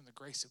comes from the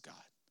grace of God.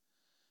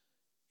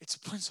 It's a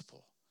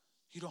principle.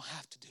 You don't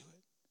have to do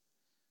it.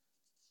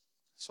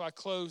 So I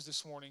close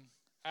this morning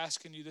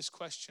asking you this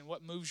question: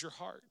 what moves your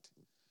heart?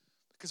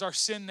 Because our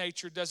sin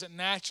nature doesn't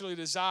naturally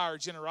desire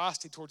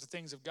generosity towards the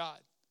things of God.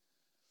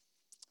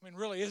 I mean,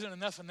 really, isn't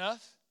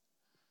enough?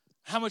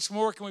 How much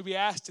more can we be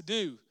asked to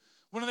do?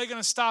 When are they going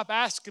to stop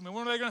asking me?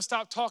 When are they going to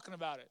stop talking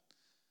about it?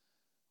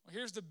 Well,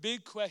 here's the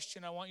big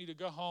question I want you to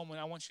go home and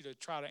I want you to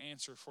try to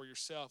answer for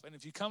yourself. And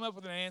if you come up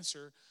with an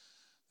answer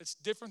that's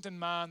different than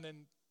mine,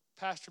 then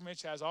Pastor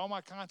Mitch has all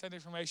my contact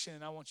information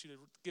and I want you to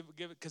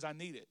give it because I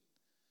need it.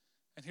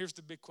 And here's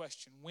the big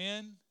question: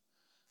 when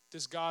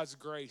does God's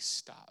grace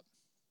stop?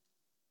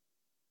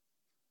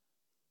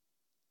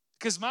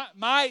 Because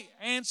my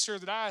answer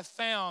that I have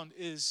found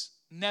is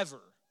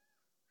never.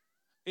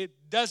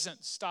 It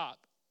doesn't stop,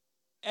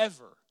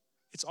 ever.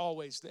 It's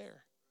always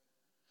there.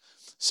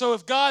 So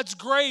if God's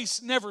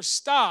grace never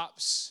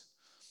stops,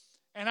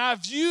 and I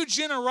view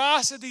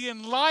generosity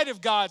in light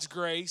of God's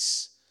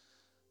grace,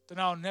 then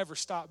I'll never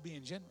stop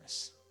being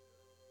generous.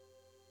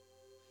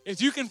 If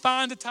you can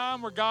find a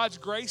time where God's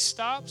grace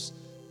stops,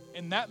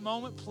 in that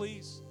moment,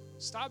 please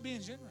stop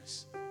being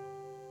generous.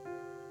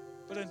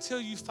 But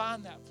until you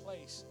find that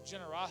place,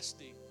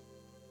 generosity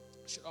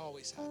should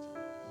always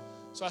happen.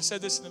 So I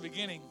said this in the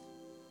beginning,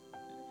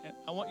 and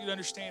I want you to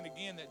understand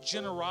again that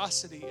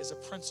generosity is a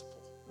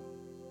principle.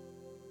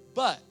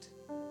 But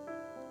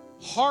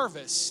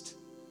harvest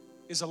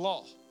is a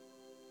law.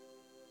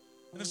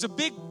 And there's a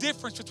big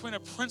difference between a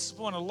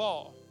principle and a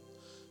law.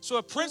 So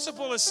a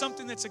principle is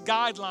something that's a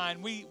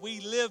guideline. We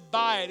live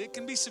by it. It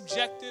can be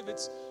subjective.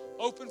 It's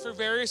open for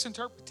various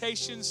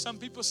interpretations. Some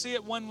people see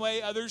it one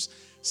way, others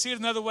see it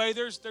another way.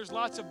 There's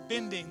lots of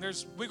bending.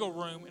 There's wiggle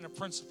room in a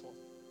principle.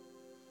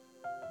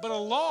 But a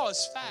law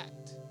is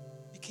fact.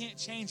 You can't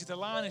change it. The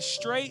line is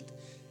straight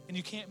and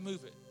you can't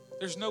move it.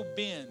 There's no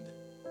bend.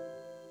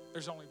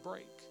 There's only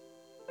break.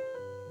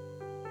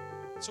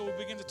 So we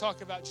begin to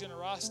talk about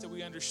generosity.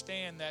 We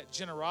understand that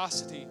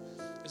generosity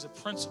is a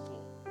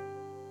principle,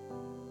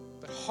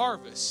 but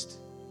harvest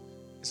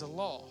is a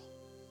law.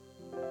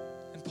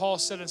 And Paul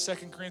said in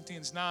 2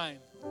 Corinthians 9,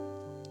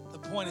 the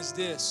point is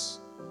this: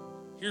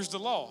 here's the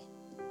law.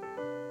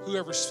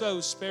 Whoever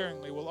sows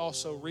sparingly will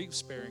also reap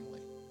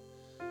sparingly.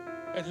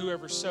 And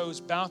whoever sows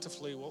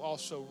bountifully will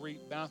also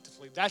reap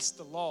bountifully. That's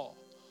the law.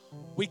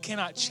 We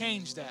cannot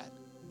change that.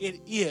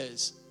 It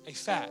is a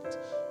fact.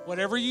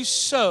 Whatever you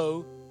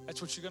sow,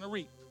 that's what you're going to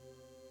reap.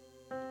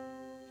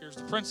 Here's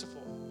the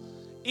principle.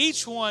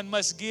 Each one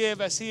must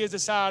give as he has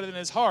decided in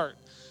his heart,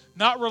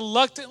 not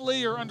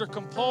reluctantly or under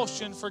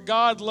compulsion, for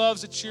God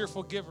loves a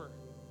cheerful giver.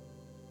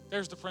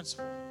 There's the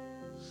principle.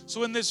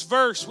 So in this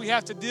verse, we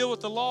have to deal with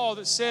the law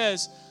that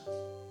says,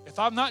 if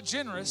I'm not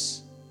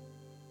generous,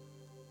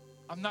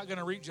 I'm not going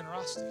to reap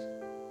generosity.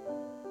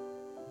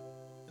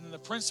 And then the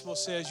principle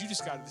says, you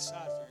just got to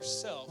decide for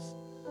yourself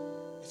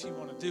if you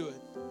want to do it.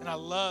 And I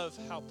love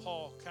how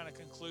Paul kind of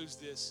concludes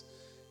this.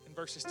 In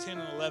verses 10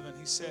 and 11,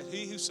 he said,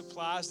 he who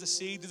supplies the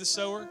seed to the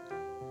sower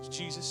is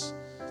Jesus,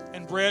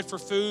 and bread for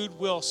food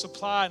will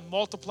supply and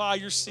multiply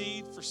your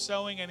seed for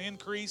sowing and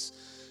increase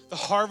the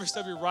harvest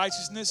of your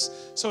righteousness.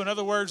 So in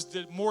other words,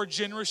 the more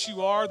generous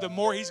you are, the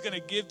more he's going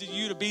to give to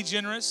you to be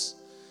generous.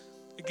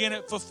 Again,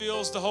 it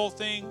fulfills the whole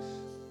thing.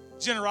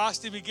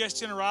 Generosity begets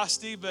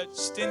generosity, but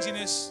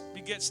stinginess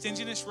begets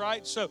stinginess,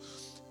 right? So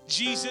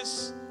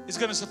Jesus is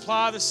going to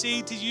supply the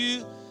seed to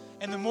you.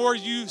 And the more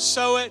you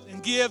sow it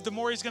and give, the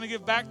more he's going to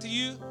give back to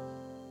you.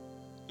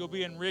 You'll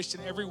be enriched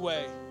in every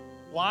way.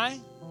 Why?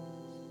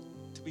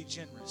 To be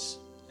generous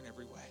in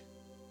every way.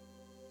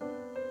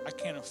 I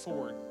can't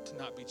afford to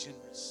not be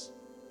generous,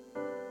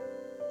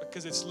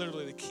 because it's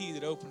literally the key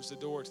that opens the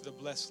door to the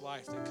blessed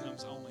life that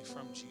comes only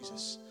from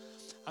Jesus.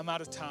 I'm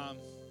out of time.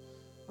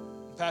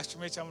 Pastor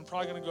Mitch, I'm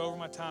probably going to go over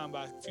my time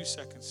by a few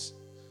seconds.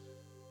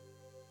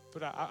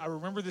 But I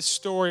remember this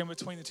story in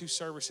between the two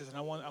services, and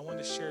I wanted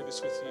to share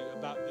this with you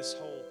about this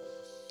whole,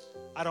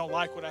 I don't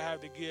like what I have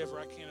to give, or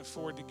I can't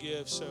afford to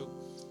give. So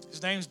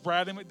his name's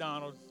Bradley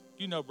McDonald.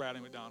 You know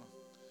Bradley McDonald.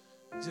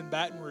 He's in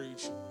Baton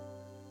Rouge.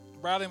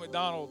 Bradley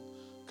McDonald,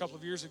 a couple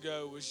of years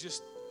ago, was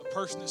just a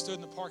person that stood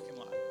in the parking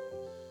lot.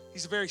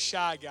 He's a very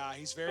shy guy.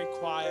 He's very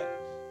quiet.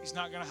 He's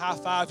not going to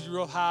high-five you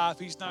real high. If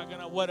he's not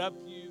going to what-up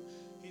you,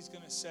 he's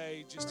going to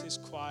say just his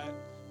quiet.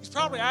 He's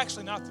probably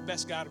actually not the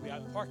best guy to be out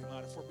in the parking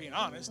lot, if we're being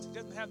honest. He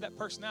doesn't have that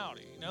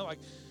personality,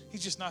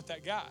 he's just not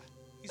that guy.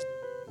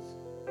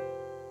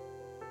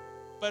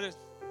 But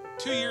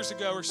 2 years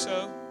ago or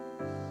so,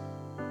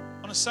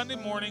 on a Sunday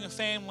morning, a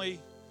family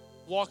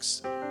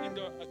walks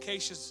into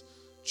Acacia's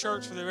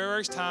church for the very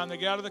first time. They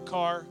get out of the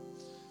car,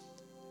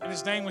 and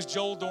his name was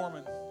Joel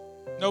Dorman.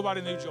 Nobody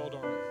knew Joel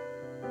Dorman.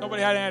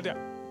 Nobody had any idea.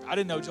 I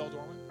didn't know Joel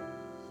Dorman.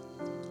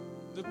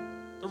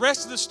 The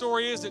rest of the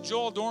story is that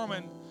Joel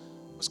Dorman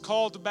was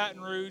called to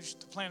Baton Rouge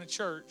to plant a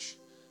church,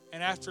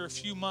 and after a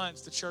few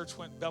months, the church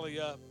went belly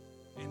up,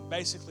 and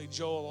basically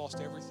Joel lost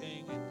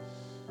everything, and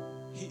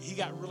he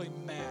got really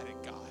mad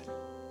at God.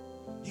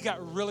 He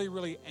got really,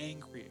 really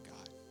angry at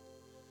God.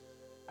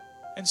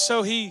 And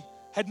so he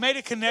had made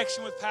a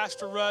connection with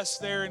Pastor Russ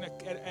there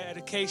at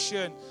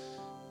Acacia, and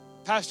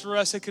Pastor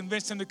Russ had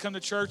convinced him to come to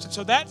church. And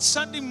so that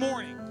Sunday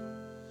morning,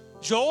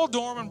 Joel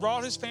Dorman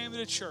brought his family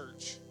to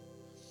church,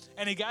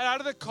 and he got out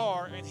of the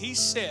car, and he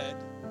said,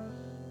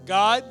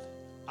 God,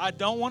 I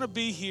don't want to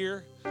be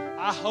here.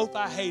 I hope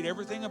I hate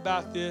everything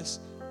about this.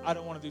 I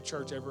don't want to do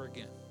church ever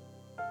again.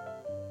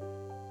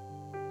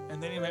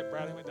 And then he met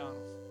Bradley McDonald.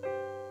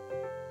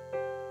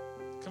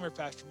 Come here,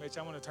 Pastor Mitch.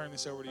 I'm going to turn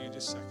this over to you in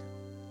just a second.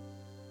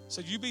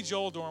 So you be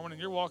Joel Dorman, and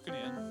you're walking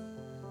in.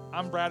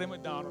 I'm Bradley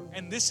McDonald.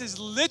 And this is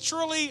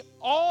literally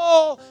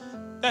all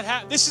that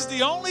happened. This is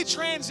the only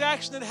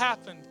transaction that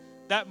happened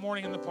that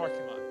morning in the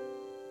parking lot.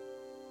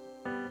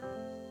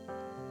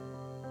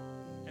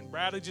 And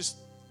Bradley just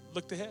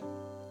looked ahead.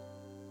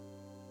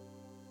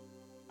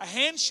 A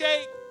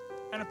handshake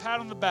and a pat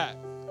on the back.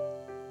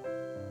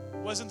 It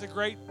wasn't the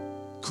great,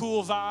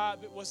 cool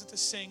vibe. It wasn't the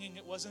singing.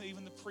 It wasn't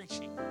even the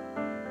preaching.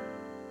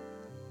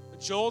 But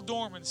Joel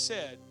Dorman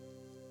said,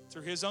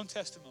 through his own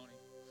testimony,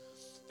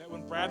 that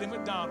when Bradley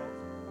McDonald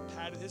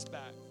patted his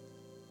back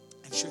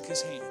and shook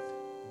his hand,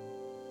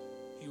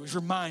 he was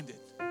reminded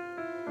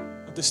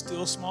of the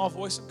still small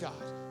voice of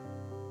God.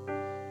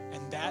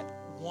 And that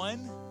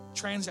one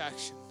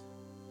transaction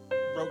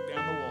broke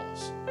down the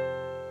walls.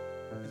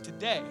 And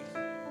today,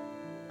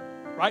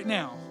 right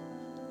now,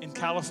 in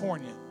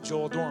California,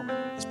 Joel Dorman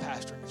is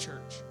pastoring a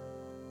church.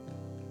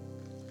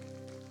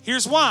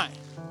 Here's why.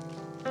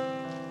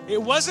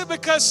 It wasn't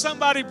because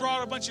somebody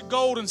brought a bunch of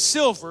gold and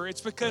silver.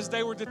 It's because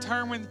they were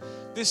determined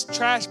this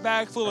trash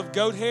bag full of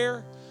goat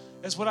hair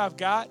is what I've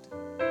got,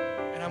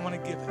 and I'm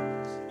going to give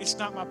it. It's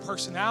not my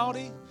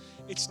personality.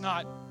 It's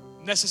not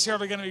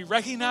necessarily going to be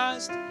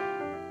recognized,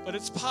 but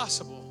it's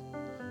possible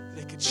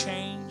that it could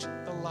change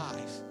the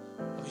life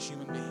of a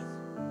human being.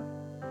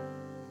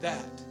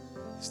 That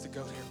is the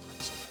goat hair.